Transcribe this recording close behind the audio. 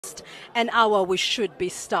an hour we should be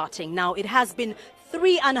starting. Now, it has been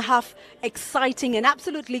 3.5 exciting and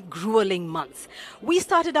absolutely grueling months. We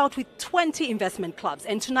started out with 20 investment clubs,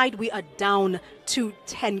 and tonight we are down to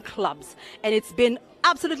 10 clubs. And it's been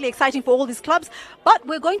absolutely exciting for all these clubs, but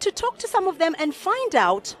we're going to talk to some of them and find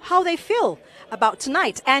out how they feel about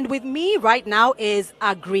tonight. And with me right now is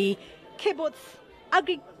Agri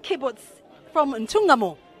Kibbutz from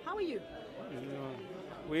Ntungamo. How are you?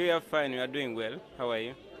 We are fine. We are doing well. How are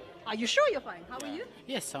you? Are you sure you're fine? How are you?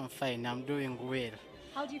 Yes, I'm fine. I'm doing well.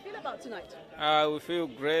 How do you feel about tonight? We feel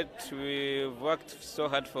great. We've worked so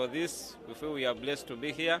hard for this. We feel we are blessed to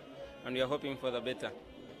be here, and we are hoping for the better.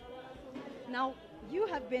 Now, you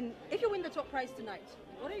have been, if you win the top prize tonight,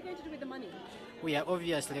 what are you going to do with the money? We are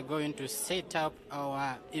obviously going to set up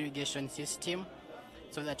our irrigation system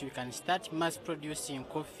so that we can start mass producing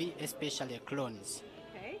coffee, especially clones.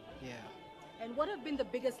 Okay. Yeah. And what have been the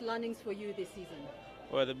biggest learnings for you this season?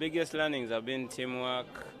 Well, the biggest learnings have been teamwork.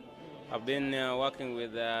 I've been working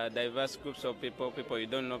with diverse groups of people you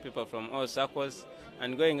don't know, people from all circles,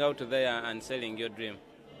 and going out there and selling your dream.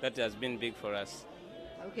 That has been big for us.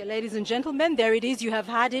 Okay, ladies and gentlemen, there it is. You have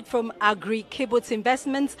had it from Agri Kibbutz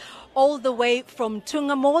Investments all the way from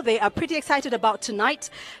Ntungamo. They are pretty excited about tonight.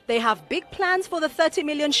 They have big plans for the 30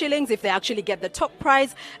 million shillings if they actually get the top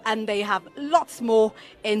prize, and they have lots more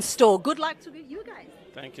in store. Good luck to you guys.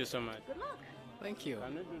 Thank you so much. Good luck. Thank you.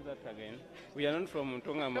 Can we do that again? We are not from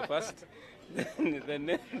Ntungamo first. the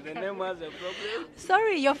name was a problem.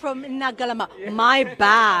 Sorry, you're from Nagalama. Yeah. My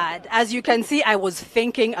bad. As you can see, I was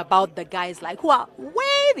thinking about the guys like who are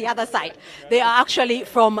way the other side. They are actually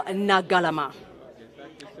from Nagalama.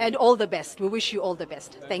 And all the best. We wish you all the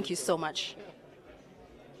best. Thank you so much.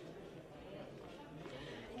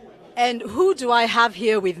 And who do I have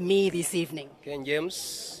here with me this evening? Ken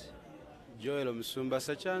James, Joel Musumba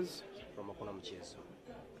Sachans from Akuna Mchezo.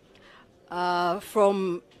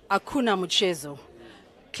 From Akuna Mchezo.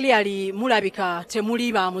 Clearly, mulabika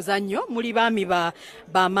temuli ba muzanyo, muli bami ba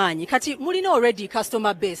manyi. Kati mulina already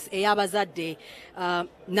customer base eyabazadde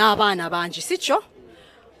n'abaana bangi, sicho?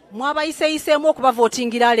 Mwabayiseyisemu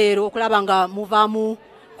okubavootingira leero okulaba nga muvaamu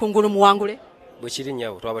kungulu muwangule? Bwe kiri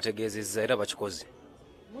nnyabo twabategeezezza era bakikoze.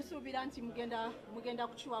 Musuubira nti mugenda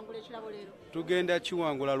kukiwangula ekirabo leero? Tugenda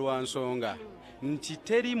kiwangula lwa nsonga nti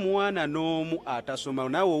teri mwana n'omu atasoma,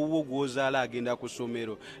 naawe owuwo gw'ozaala agenda ku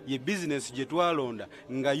ssomero. Ye bizinesi gye twalonda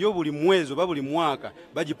nga yo buli mwezi oba buli mwaka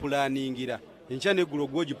bagipulaaningira. Enkya n'eggulo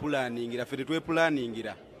gw'ogipulaaningira, ffe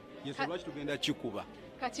tetwepulaaningira. Yesu lwaki tugenda kikuba?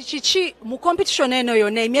 Kati kiki mu competition eno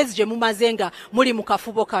yonna emyezi gye mumaze nga muli mu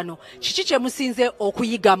kafubo kano, kiki kye musinze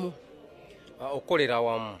okuyigamu? Okukolera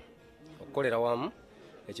wamu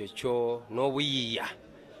ekyo kyo n'obuyiiya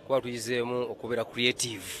kuba tuyizeemu okubeera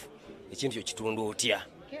creative. Ekintu kyo kitundu otya?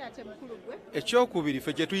 Ekyokubiri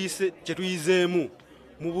ffe kye tuyizeemu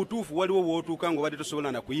mu butuufu waliwo w'otuuka ng'obadde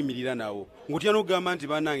tosobola na kuyimirira nawo, ng'otya n'ogamba nti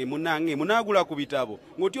bannange munaagula ku bitabo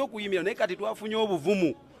ng'otya okuyimirira, naye kati twafunye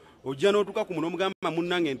obuvumu. Ojja n'otuuka ku muno omugamba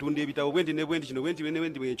munnange ntunda ebitabo bwenti ne bwenti kino bwenti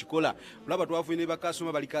bwe nkikola. Olaba twafunye ne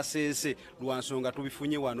bakasoma bali kaseese lwa nsonga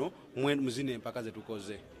tubifunye wano mu zino empaka ze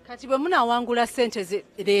tukoze. Kati bwe munaawangula ssente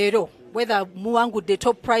leero, whether muwangudde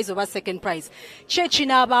top prize oba second prize, ki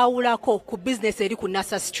kinaabaawulako ku bizinesi eri ku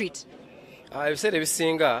Nasa Street? Ebiseera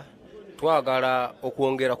ebisinga twagala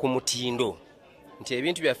okwongera ku mutindo nti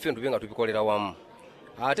ebintu byaffe ntubye nga tubikolera wamu.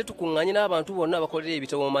 Ate tukuŋŋanye n'abantu bonna abakolera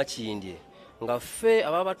ebitabo mu Makindye nga ffe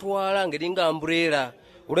ababatwala ngeringa ambuleera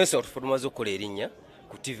olw'ensonga tufe tumaze okukola erinnya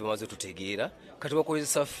ku TV maze tutegeera kati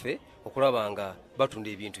bakozesa ffe okulaba nga batunda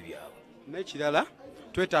ebintu byabwe. N'ekirala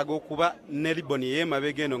twetaaga okuba ne liboni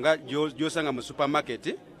y'emabega eno nga gy'osanga mu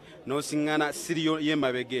supermarket n'osiŋŋana siriyo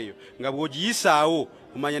y'emabega eyo nga bw'ogiyisaawo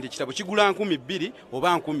omanya nti ekitabo kigula 2,000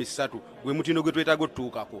 oba 3,000 gwe mutindo gwe twetaaga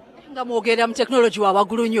otutuukako. Nga mwogerera mu tekinologi wa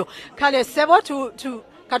waggulu nnyo. Kale ssebo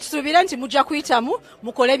katusuubire nti mujja kuyitamu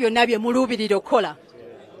mukole byonna bye muluubirira okukola.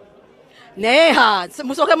 Naye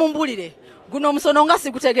musooke mumbuulire guno omusono nga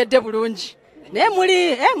sigutegedde bulungi. Naye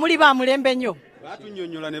muli ba mulembe nnyo.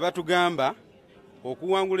 Batunnyonnyola ne batugamba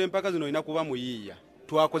okuwangula empaka zino olina kuba muyiiya.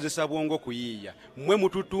 Twakozesa bwongo kuyiiya. Mmwe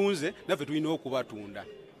mututunze naffe tulina okubatunda.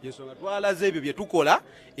 Yensonga twalaze ebyo bye tukola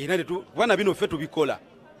era bana bino ffe tubikola.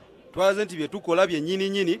 Twalaze nti bye tukola bye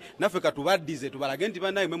nnyini naffe katubaddize tubalage nti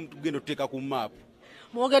bannaye mwe tugenda tuteeka ku maapu.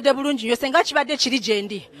 Mwogedde bulungi nnyo, senga kibadde kiri gye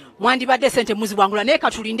ndi mwandibadde ssente muziwangula, naye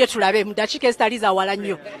katulinde tulabe mu ddakiika ezitali zaawala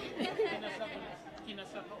nnyo.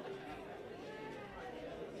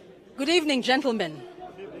 Good evening, gentlemen.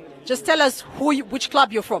 Just tell us which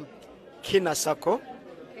club you're from. Kina Sako.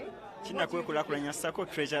 Kina Kwekulakulanya Sako,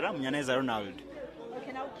 Treasurer Munyaneza Ronald.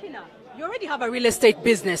 Okay, now Kina, you already have a real estate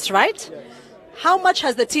business, right? How much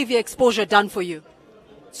has the TV exposure done for you?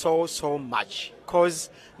 So much, because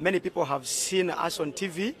many people have seen us on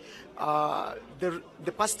TV.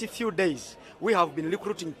 The past few days, we have been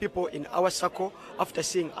recruiting people in our circle after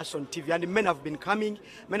seeing us on TV, and men have been coming,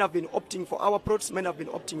 men have been opting for our products, men have been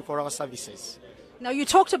opting for our services. Now, you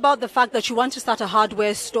talked about the fact that you want to start a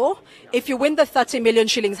hardware store. If you win the 30 million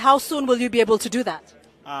shillings, how soon will you be able to do that?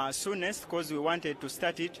 Soonest, because we wanted to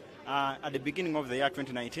start it at the beginning of the year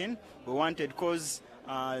 2019. We wanted, because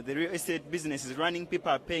the real estate business is running,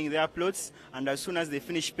 people are paying their plots, and as soon as they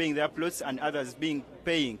finish paying their plots and others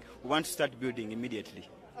paying, we want to start building immediately.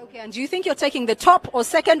 Okay, and do you think you're taking the top or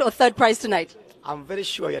second or third prize tonight? I'm very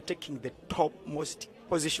sure you're taking the topmost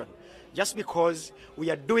position, just because we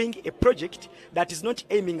are doing a project that is not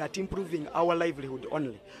aiming at improving our livelihood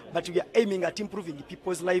only, but we are aiming at improving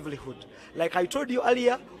people's livelihood. Like I told you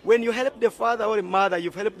earlier, when you help the father or the mother,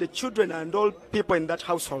 you've helped the children and all people in that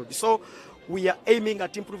household. So we are aiming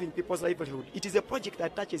at improving people's livelihood. It is a project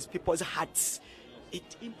that touches people's hearts.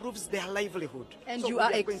 It improves their livelihood. And so you we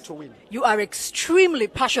are going to win. You are extremely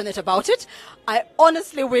passionate about it. I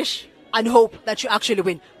honestly wish and hope that you actually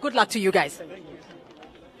win. Good luck to you guys.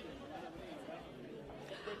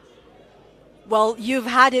 Well, you've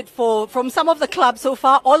had it from some of the clubs so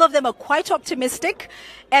far. All of them are quite optimistic.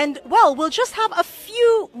 And, well, we'll just have a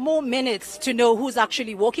few more minutes to know who's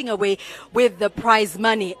actually walking away with the prize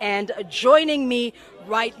money. And joining me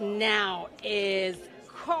right now is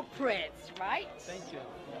Corporates, right? Thank you.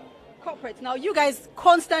 Corporates. Now, you guys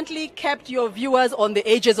constantly kept your viewers on the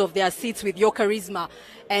edges of their seats with your charisma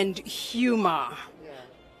and humor.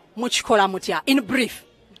 Muchikola mutia. In brief.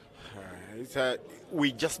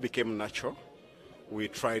 We just became natural. We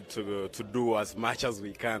tried to do as much as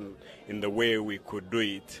we can in the way we could do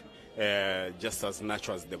it, just as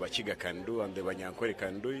natural as the Bachiga can do and the Banyankore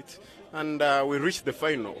can do it. And we reached the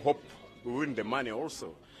final. Hope we win the money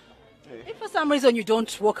also. If for some reason you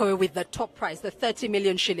don't walk away with the top prize, the 30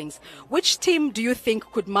 million shillings, which team do you think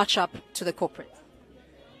could match up to the corporate?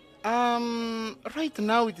 Right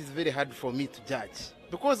now it is very hard for me to judge,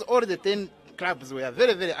 because all the 10 clubs were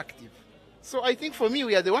very, very active. So I think for me,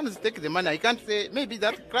 we are the ones to take the money. I can't say maybe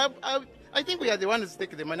that club. I think we are the ones to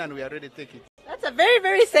take the money, and we are ready to take it. That's a very,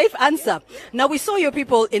 very safe answer. Now, we saw your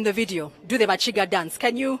people in the video do the Bachiga dance.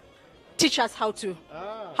 Can you teach us how to do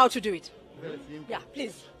it? Very simple. Yeah,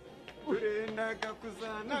 please.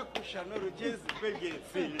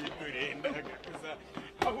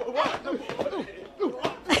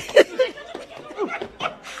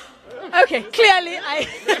 Okay, clearly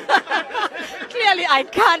I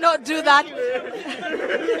cannot do that.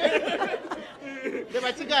 The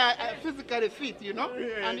Bachiga are physically fit, you know,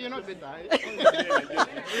 and you know better.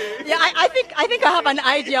 Yeah, I think I have an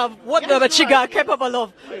idea of what the Bachiga are capable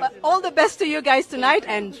of. But all the best to you guys tonight,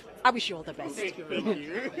 and I wish you all the best.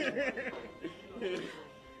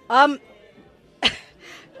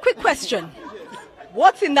 Quick question.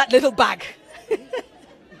 What's in that little bag?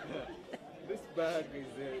 This bag is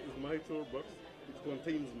my toolbox. It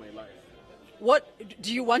contains my life. What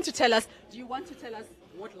do you want to tell us? Do you want to tell us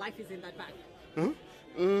what life is in that bag?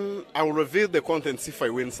 I will reveal the contents if I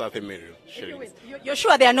win 30 million If you shillings. win. You're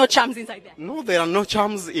sure there are no charms inside there? No, there are no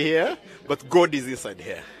charms here, but God is inside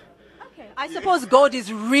here. Okay. I suppose God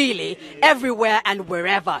is really everywhere and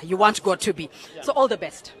wherever you want God to be. So all the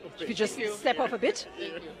best. If you just step off a bit.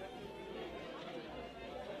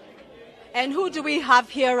 And who do we have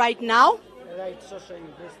here right now? Elite Social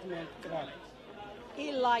Investment Club.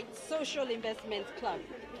 Elite Social Investment Club.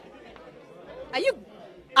 Are you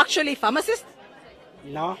actually pharmacist?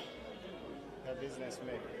 No. A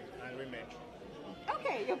businessman and women.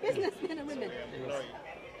 Okay, you're businessmen and women.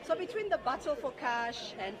 So between the battle for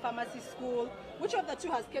cash and pharmacy school, which of the two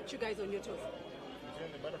has kept you guys on your toes?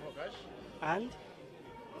 Between the battle for cash. And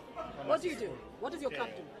What do you do? What does your club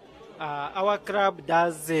do? our club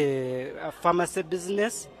does a pharmacy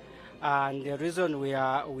business, and the reason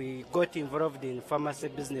we got involved in pharmacy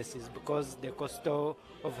business is because the cost of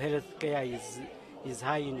healthcare is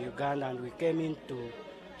high in Uganda, and we came in to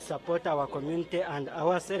support our community and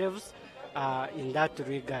ourselves in that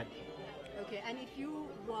regard. Okay, and if you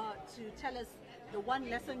were to tell us the one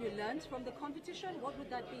lesson you learned from the competition, what would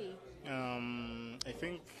that be? I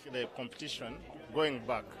think the competition, going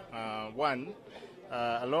back,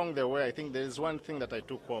 along the way, I think there is one thing that I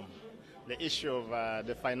took home. The issue of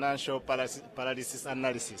the financial paralysis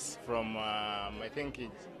analysis from, I think,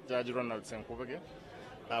 Judge Ronald Senkubege,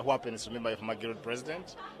 who happens to be my former guild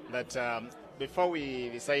president, that before we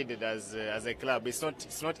decided as a club, it's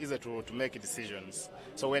not easy to make decisions.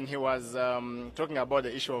 So when he was talking about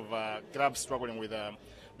the issue of clubs struggling with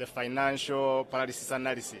the the financial paralysis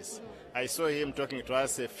analysis. I saw him talking to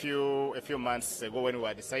us a few months ago when we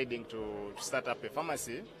were deciding to start up a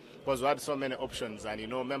pharmacy, because we had so many options,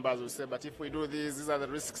 and members will say, but if we do this, these are the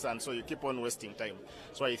risks, and so you keep on wasting time.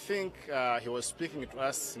 So I think he was speaking to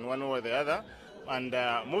us in one way or the other, and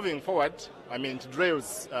moving forward, it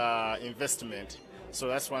drives investment. So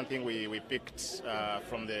that's one thing we picked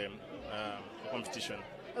from the competition.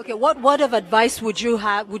 Okay, what word of advice would you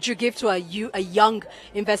give to a young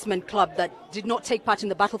investment club that did not take part in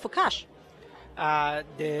the battle for cash?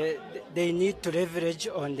 They need to leverage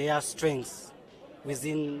on their strengths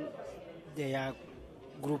within their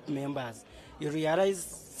group members. You realize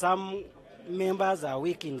some members are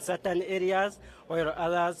weak in certain areas, while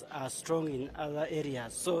others are strong in other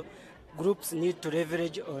areas. So groups need to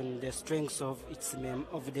leverage on the strengths of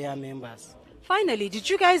their members. Finally, did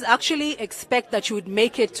you guys actually expect that you would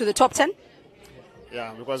make it to the top 10?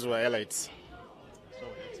 Yeah, because we're elites.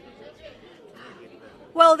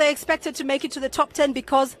 Well, they expected to make it to the top 10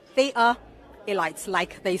 because they are elites,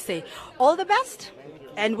 like they say. All the best,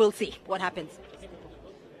 and we'll see what happens.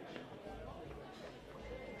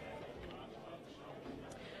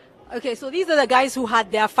 Okay, so these are the guys who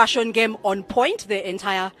had their fashion game on point the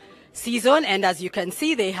entire season, and as you can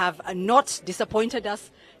see, they have not disappointed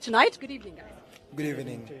us tonight. Good evening, guys. Good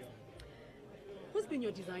evening. Who's been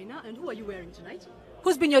your designer, and who are you wearing tonight?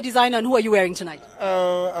 Who's been your designer, and who are you wearing tonight?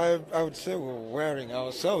 I would say we're wearing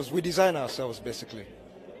ourselves. We design ourselves, basically.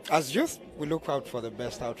 As youth, we look out for the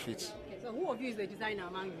best outfits. Okay, so who of you is the designer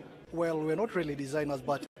among you? Well, we're not really designers,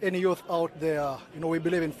 but any youth out there, we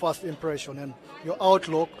believe in first impression, and your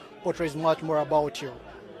outlook portrays much more about you.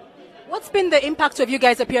 What's been the impact of you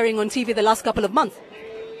guys appearing on TV the last couple of months?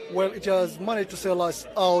 Well, it has managed to sell us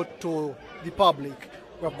out to the public.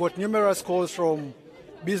 We have got numerous calls from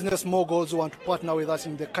business moguls who want to partner with us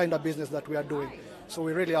in the kind of business that we are doing. So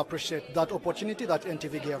we really appreciate that opportunity that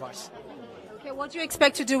NTV gave us. Okay, what do you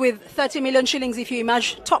expect to do with 30 million shillings if you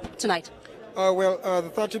emerge top tonight?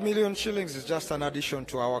 The 30 million shillings is just an addition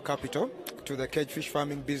to our capital, to the cage fish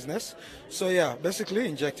farming business. So yeah, basically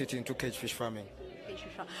inject it into cage fish farming.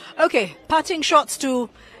 Okay, parting shots to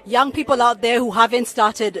young people out there who haven't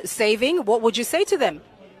started saving. What would you say to them?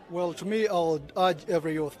 Well, to me, I would urge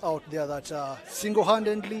every youth out there that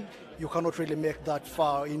single-handedly, you cannot really make that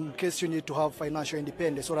far. In case you need to have financial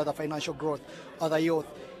independence or other financial growth, other youth,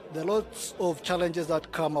 there are lots of challenges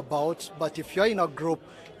that come about. But if you're in a group,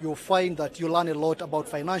 you'll find that you learn a lot about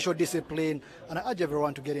financial discipline. And I urge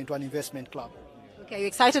everyone to get into an investment club. Okay, are you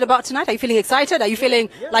excited about tonight? Are you feeling excited? Are you feeling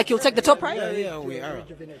like you'll take the top prize? Yeah, we are.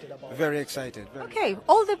 Very excited. Okay,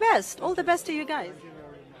 all the best. All the best to you guys.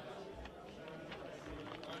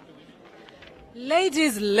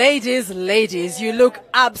 Ladies, you look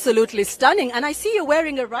absolutely stunning. And I see you're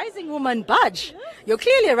wearing a Rising Woman badge. You're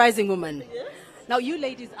clearly a Rising Woman. Now, you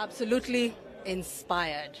ladies absolutely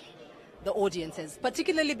inspired the audiences,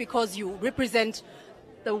 particularly because you represent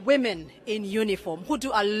the women in uniform who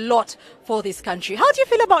do a lot for this country. How do you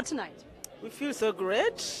feel about tonight? We feel so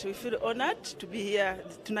great. We feel honored to be here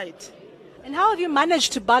tonight. And how have you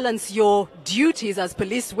managed to balance your duties as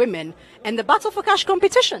police women and the Battle for Cash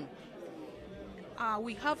competition?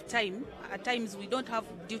 We have time. At times we don't have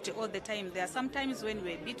duty all the time. There are some times when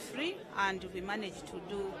we're a bit free and we manage to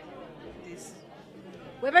do this.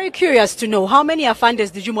 We're very curious to know, how many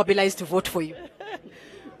Afandes did you mobilize to vote for you?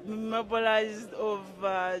 Mobilized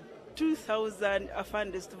over 2,000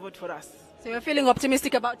 Afandes to vote for us. So you're feeling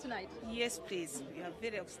optimistic about tonight? Yes, please. We are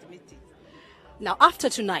very optimistic. Now, after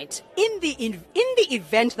tonight, in the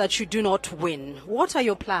event that you do not win, what are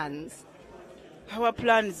your plans? Our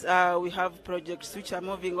plans are, we have projects which are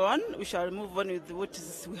moving on. We shall move on with what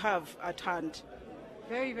we have at hand.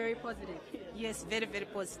 Very, very positive. Yes, very, very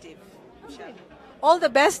positive. Okay. All the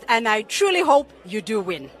best, and I truly hope you do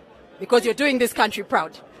win, because you're doing this country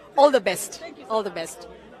proud. All the best. Thank you. All the best.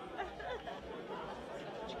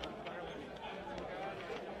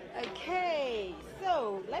 Okay,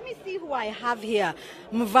 so let me see who I have here.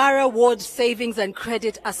 Mvara Ward Savings and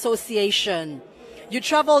Credit Association. You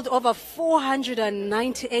traveled over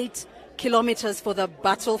 498 kilometers for the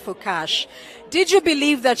Battle for Cash. Did you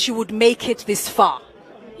believe that you would make it this far?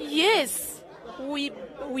 Yes, we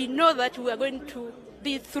know that we are going to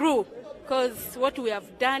be through, because what we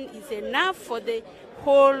have done is enough for the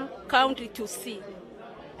whole country to see.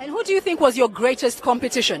 And who do you think was your greatest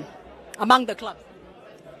competition among the clubs?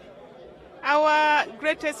 Our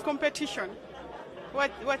greatest competition.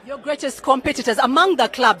 What? Your greatest competitors among the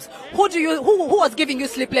clubs. Who was giving you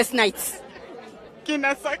sleepless nights?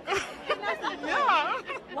 Kinasako. Yeah.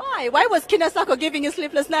 Why? Why was Kinasako giving you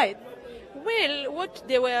sleepless nights? Well, what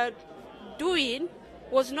they were doing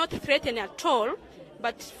was not threatened at all,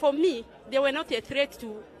 but for me, they were not a threat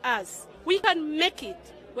to us. We can make it.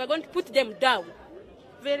 We're going to put them down.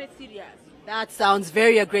 Very serious. That sounds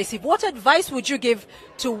very aggressive. What advice would you give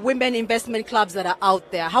to women investment clubs that are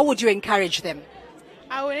out there? How would you encourage them?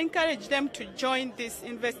 I would encourage them to join this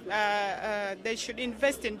they should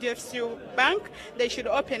invest in DFCU Bank. They should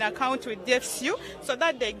open an account with DFCU so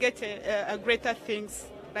that they get a greater things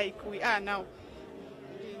like we are now.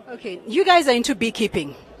 Okay, you guys are into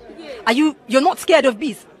beekeeping. You're not scared of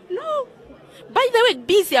bees? No. By the way,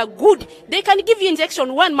 bees are good. They can give you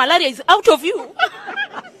injection one, malaria is out of you.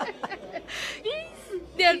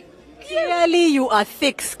 Clearly, you are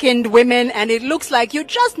thick-skinned women, and it looks like you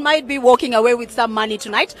just might be walking away with some money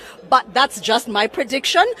tonight. But that's just my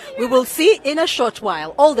prediction. We will see in a short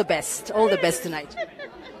while. All the best. All the best tonight.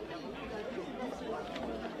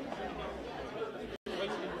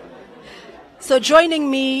 So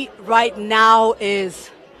joining me right now is...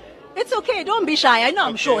 It's okay, don't be shy. I know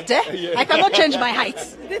I'm short, eh? Yeah. I cannot change my height.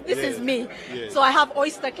 This is me. Yeah. So I have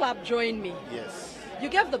Oyster Club join me. Yes. You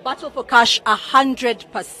gave the battle for cash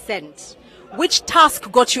 100%. Which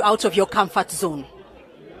task got you out of your comfort zone?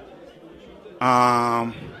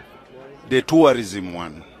 The tourism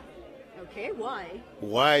one. Okay, why?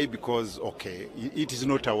 Why? Because, okay, it is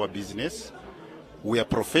not our business. We are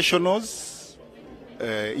professionals,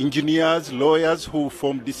 engineers, lawyers who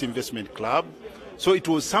formed this investment club. So it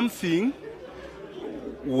was something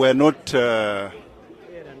we had not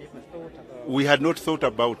thought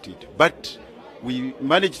about it. But we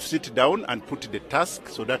managed to sit down and put the task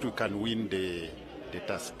so that we can win the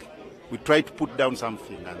task. We tried to put down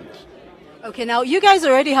something. And Okay, now you guys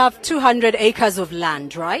already have 200 acres of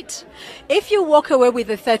land, right? If you walk away with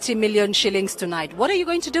the 30 million shillings tonight, what are you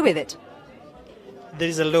going to do with it? There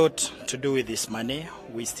is a lot to do with this money.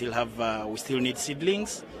 We still need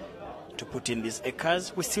seedlings to put in these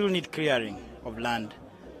acres. We still need clearing of land,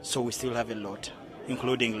 so we still have a lot,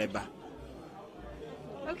 including labor.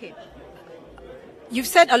 Okay. You've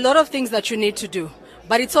said a lot of things that you need to do,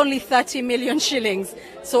 but it's only 30 million shillings.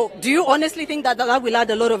 So do you honestly think that that will add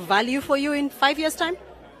a lot of value for you in 5 years' time?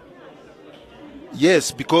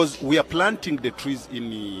 yes, because we are planting the trees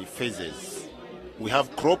in phases. We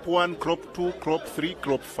have crop 1, crop 2, crop 3,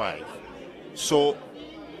 crop 5. So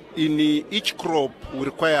in each crop, we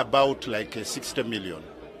require about like 60 million.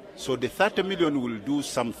 So the 30 million will do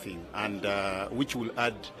something, and which will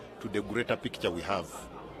add to the greater picture we have.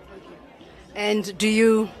 And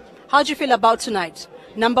how do you feel about tonight?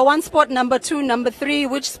 Number 1 spot, number 2, number 3,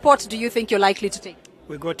 which spot do you think you're likely to take?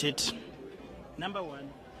 We got it. Number 1.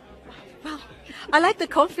 Well, I like the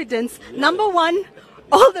confidence. Number 1,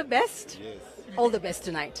 all the best. Yes. All the best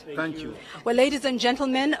tonight. Thank you. Well, ladies and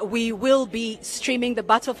gentlemen, we will be streaming the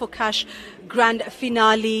Battle for Cash Grand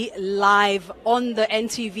Finale live on the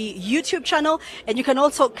NTV YouTube channel, and you can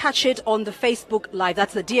also catch it on the Facebook Live.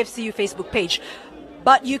 That's the DFCU Facebook page.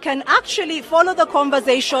 But you can actually follow the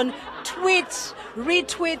conversation, tweet,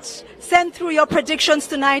 retweet, send through your predictions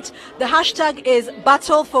tonight. The hashtag is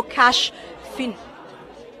Battle for Cash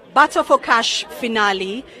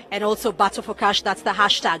Finale, and also Battle for Cash, that's the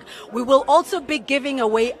hashtag. We will also be giving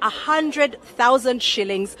away 100,000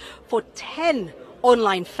 shillings for 10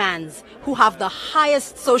 online fans who have the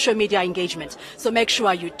highest social media engagement. So make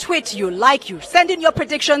sure you tweet, you like, you send in your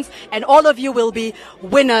predictions, and all of you will be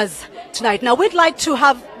winners tonight. Now we'd like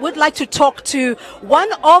to talk to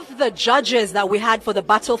one of the judges that we had for the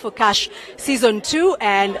Battle for Cash Season 2,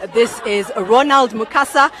 and this is Ronald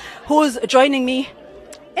Mukasa, who's joining me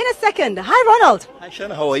in a second. Hi, Ronald. Hi,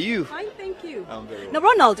 Shana. How are you? Fine, thank you. I'm very well. Now,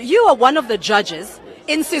 Ronald, you are one of the judges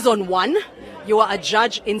in Season 1. You are a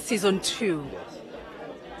judge in Season 2.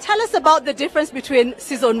 Tell us about the difference between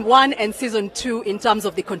Season 1 and Season 2 in terms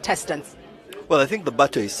of the contestants. Well, I think the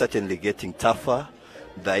battle is certainly getting tougher.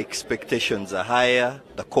 The expectations are higher.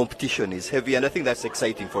 The competition is heavy. And I think that's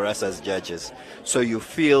exciting for us as judges. So you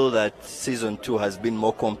feel that Season 2 has been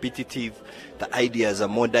more competitive. The ideas are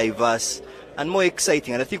more diverse and more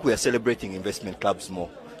exciting. And I think we are celebrating investment clubs more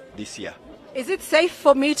this year. Is it safe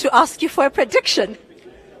for me to ask you for a prediction?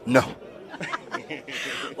 No.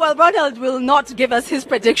 Well, Ronald will not give us his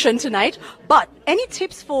prediction tonight, but any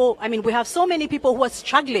tips we have so many people who are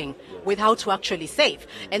struggling with how to actually save.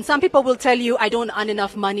 And some people will tell you, I don't earn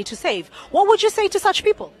enough money to save. What would you say to such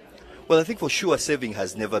people? Well, I think for sure saving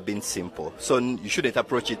has never been simple. So you shouldn't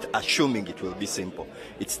approach it assuming it will be simple.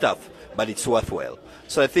 It's tough, but it's worthwhile.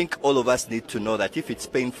 So I think all of us need to know that if it's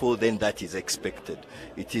painful, then that is expected.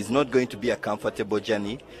 It is not going to be a comfortable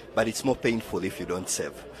journey, but it's more painful if you don't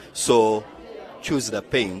save. So choose the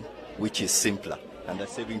pain, which is simpler, and the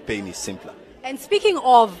saving pain is simpler. And speaking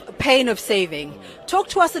of pain of saving, talk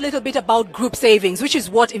to us a little bit about group savings, which is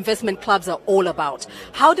what investment clubs are all about.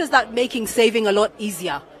 How does that making saving a lot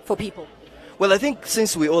easier for people? Well, I think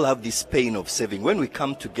since we all have this pain of saving, when we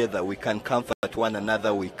come together, we can comfort one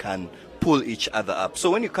another, we can pull each other up.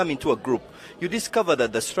 So when you come into a group, you discover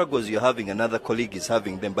that the struggles you're having, another colleague is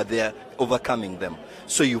having them, but they are overcoming them.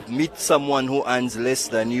 So you meet someone who earns less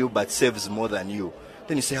than you but saves more than you.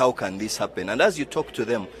 Then you say, how can this happen? And as you talk to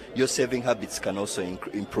them, your saving habits can also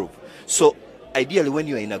improve. So ideally, when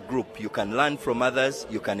you're in a group, you can learn from others,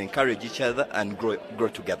 you can encourage each other and grow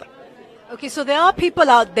together. Okay, so there are people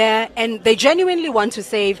out there and they genuinely want to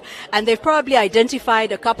save, and they've probably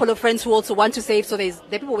identified a couple of friends who also want to save, so they're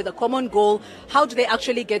people with a common goal. How do they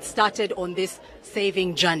actually get started on this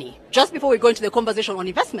saving journey? Just before we go into the conversation on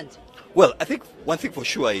investment. Well, I think one thing for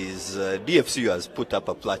sure is DFCU has put up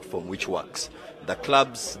a platform which works. The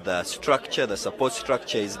clubs, the structure, the support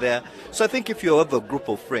structure is there. So I think if you have a group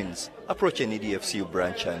of friends, approach any DFCU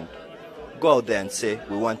branch and go out there and say,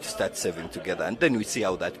 we want to start saving together. And then we see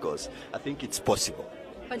how that goes. I think it's possible.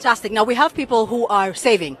 Fantastic. Now we have people who are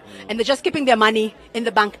saving and they're just keeping their money in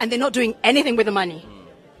the bank and they're not doing anything with the money.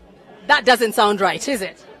 That doesn't sound right, is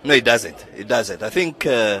it? No, it doesn't. It doesn't. I think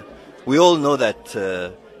we all know that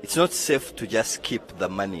it's not safe to just keep the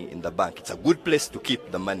money in the bank. It's a good place to keep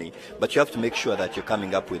the money, but you have to make sure that you're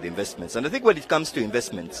coming up with investments. And I think when it comes to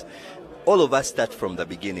investments, all of us start from the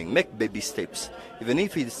beginning. Make baby steps. Even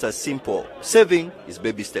if it's as simple, saving is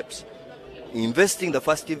baby steps. Investing, the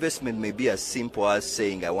first investment may be as simple as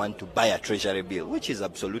saying, I want to buy a treasury bill, which is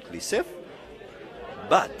absolutely safe.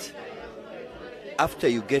 But after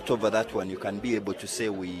you get over that one, you can be able to say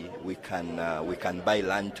we can buy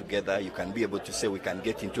land together. You can be able to say we can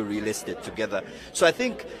get into real estate together. So I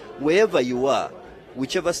think wherever you are,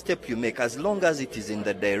 whichever step you make, as long as it is in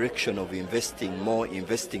the direction of investing more,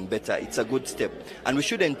 investing better, it's a good step. And we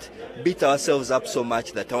shouldn't beat ourselves up so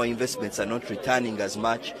much that our investments are not returning as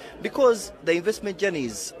much, because the investment journey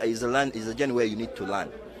is a journey where you need to learn.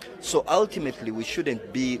 So ultimately, we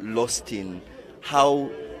shouldn't be lost in how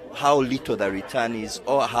little the return is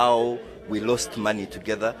or how we lost money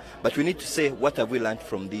together. But we need to say, what have we learned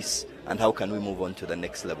from this and how can we move on to the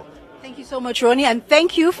next level? Thank you so much, Ronnie, and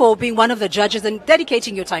thank you for being one of the judges and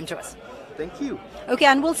dedicating your time to us. Thank you. Okay,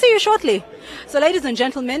 and we'll see you shortly. So, ladies and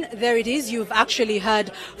gentlemen, there it is. You've actually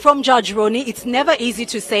heard from Judge Ronnie. It's never easy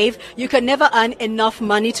to save. You can never earn enough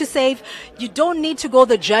money to save. You don't need to go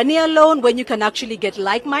the journey alone when you can actually get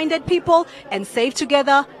like-minded people and save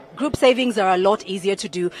together. Group savings are a lot easier to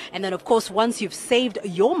do. And then, of course, once you've saved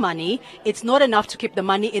your money, it's not enough to keep the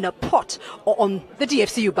money in a pot or on the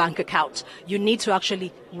DFCU bank account. You need to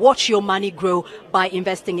actually watch your money grow by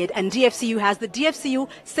investing it. And DFCU has the DFCU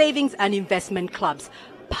Savings and Investment Clubs.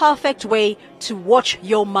 Perfect way to watch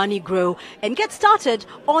your money grow and get started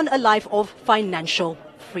on a life of financial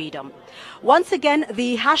freedom. Once again,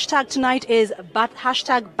 the hashtag tonight is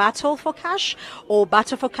hashtag Battle for Cash or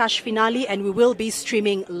Battle for Cash Finale, and we will be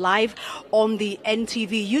streaming live on the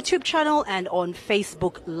NTV YouTube channel and on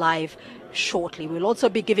Facebook Live shortly. We'll also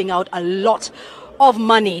be giving out a lot of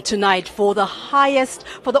money tonight for the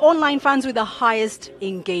online fans with the highest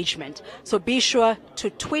engagement. So be sure to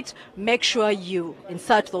tweet, make sure you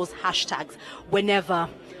insert those hashtags whenever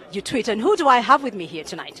you tweet. And who do I have with me here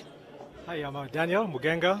tonight? Hi, I'm Daniel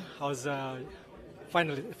Mugenga. I was a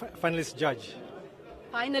finalist judge.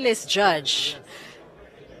 Finalist judge.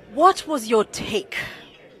 What was your take?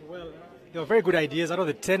 Well, they were very good ideas. Out of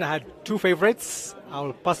the 10, I had 2 favorites. I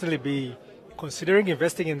will personally be considering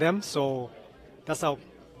investing in them. So that's how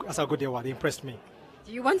good they were. They impressed me.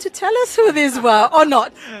 Do you want to tell us who these were or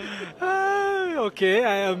not? Okay,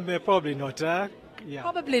 I am probably not. Yeah.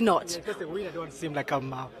 Probably not. Yeah, because the winner don't seem like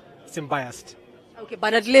I'm biased. Okay,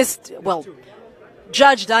 but at least, well,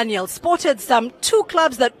 Judge Daniel spotted some 2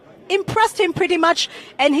 clubs that impressed him pretty much,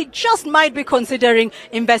 and he just might be considering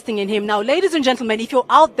investing in him. Now, ladies and gentlemen, if you're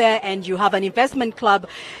out there and you have an investment club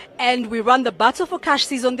and we run the Battle for Cash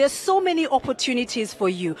season, there's so many opportunities for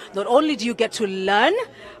you. Not only do you get to learn,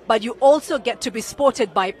 but you also get to be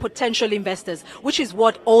spotted by potential investors, which is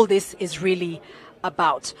what all this is really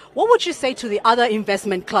about. What would you say to the other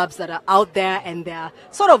investment clubs that are out there and they're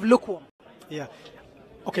sort of lukewarm? Yeah.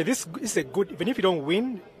 Okay, this is a good, even if you don't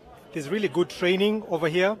win, there's really good training over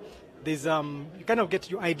here. There's you kind of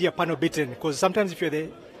get your idea panel beaten, because sometimes if you're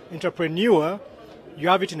the entrepreneur, you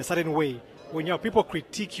have it in a certain way. When you have people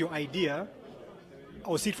critique your idea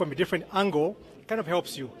or see it from a different angle, it kind of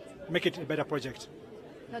helps you make it a better project.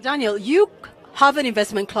 Now, Daniel, you have an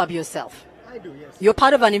investment club yourself. I do, yes. You're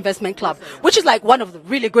part of an investment club, which is like one of the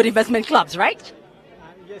really good investment clubs, right?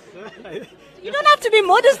 Yes, sir. You don't have to be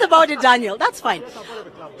modest about it, Daniel. That's fine.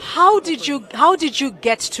 How did you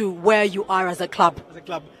get to where you are as a club? As a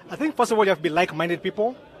club, I think first of all you have to be like-minded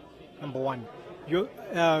people. Number one, your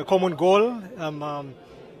common goal.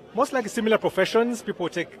 Most likely similar professions. People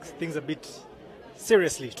take things a bit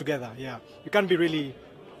seriously together. Yeah, you can't be really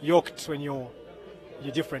yoked when you're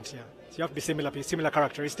different. Yeah, so you have to be similar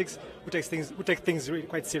characteristics. Who take things really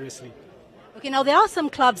quite seriously. Okay, now there are some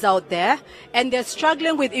clubs out there and they're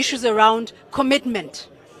struggling with issues around commitment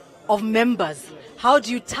of members. How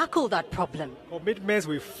do you tackle that problem? Commitments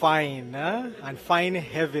we fine and fine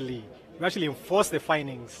heavily. We actually enforce the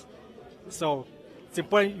finings. So it's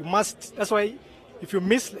important. You must. That's why if you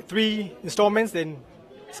miss 3 installments, then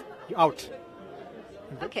you're out.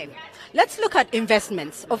 Okay, let's look at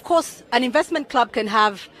investments. Of course, an investment club can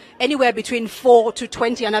have anywhere between 4 to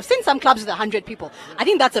 20, and I've seen some clubs with 100 people. I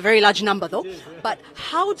think that's a very large number, though. But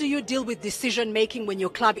how do you deal with decision making when your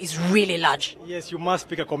club is really large? Yes, you must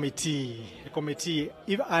pick a committee.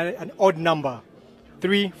 Even an odd number,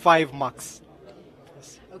 3, 5 max.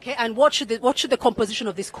 Okay, and what should the composition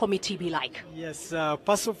of this committee be like? Yes,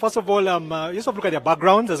 first of all, you just have to look at their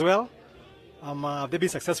backgrounds as well. They've been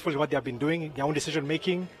successful in what they have been doing, their own decision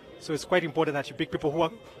making. So it's quite important that you pick people who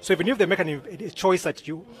are. So even if they make a choice that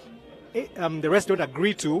the rest don't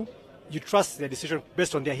agree to, you trust their decision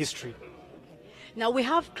based on their history. Now we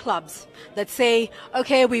have clubs that say,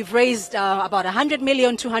 okay, we've raised about 100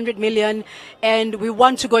 million, 200 million, and we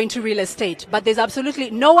want to go into real estate. But there's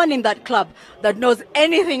absolutely no one in that club that knows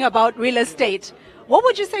anything about real estate. What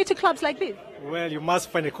would you say to clubs like this? Well, you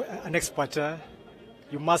must find an expert.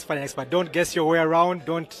 You must find an expert. Don't guess your way around.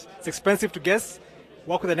 It's expensive to guess.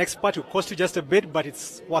 Work with an expert. It will cost you just a bit, but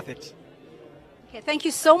it's worth it. Okay, thank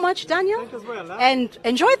you so much, Daniel. Thank you as well, and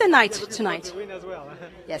enjoy the night tonight. Win as well.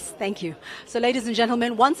 Yes, thank you. So, ladies and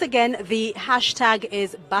gentlemen, once again, the hashtag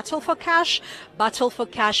is Battle for Cash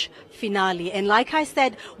finale. And like I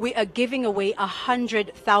said, we are giving away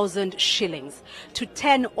 100,000 shillings to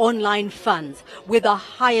 10 online funds with the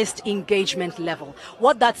highest engagement level.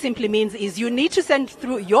 What that simply means is you need to send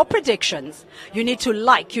through your predictions. You need to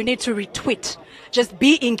like, you need to retweet. Just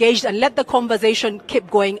be engaged and let the conversation keep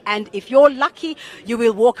going. And if you're lucky, you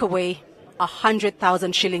will walk away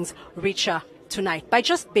 100,000 shillings richer tonight by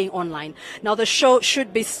just being online. Now, the show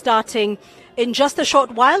should be starting in just a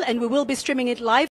short while, and we will be streaming it live.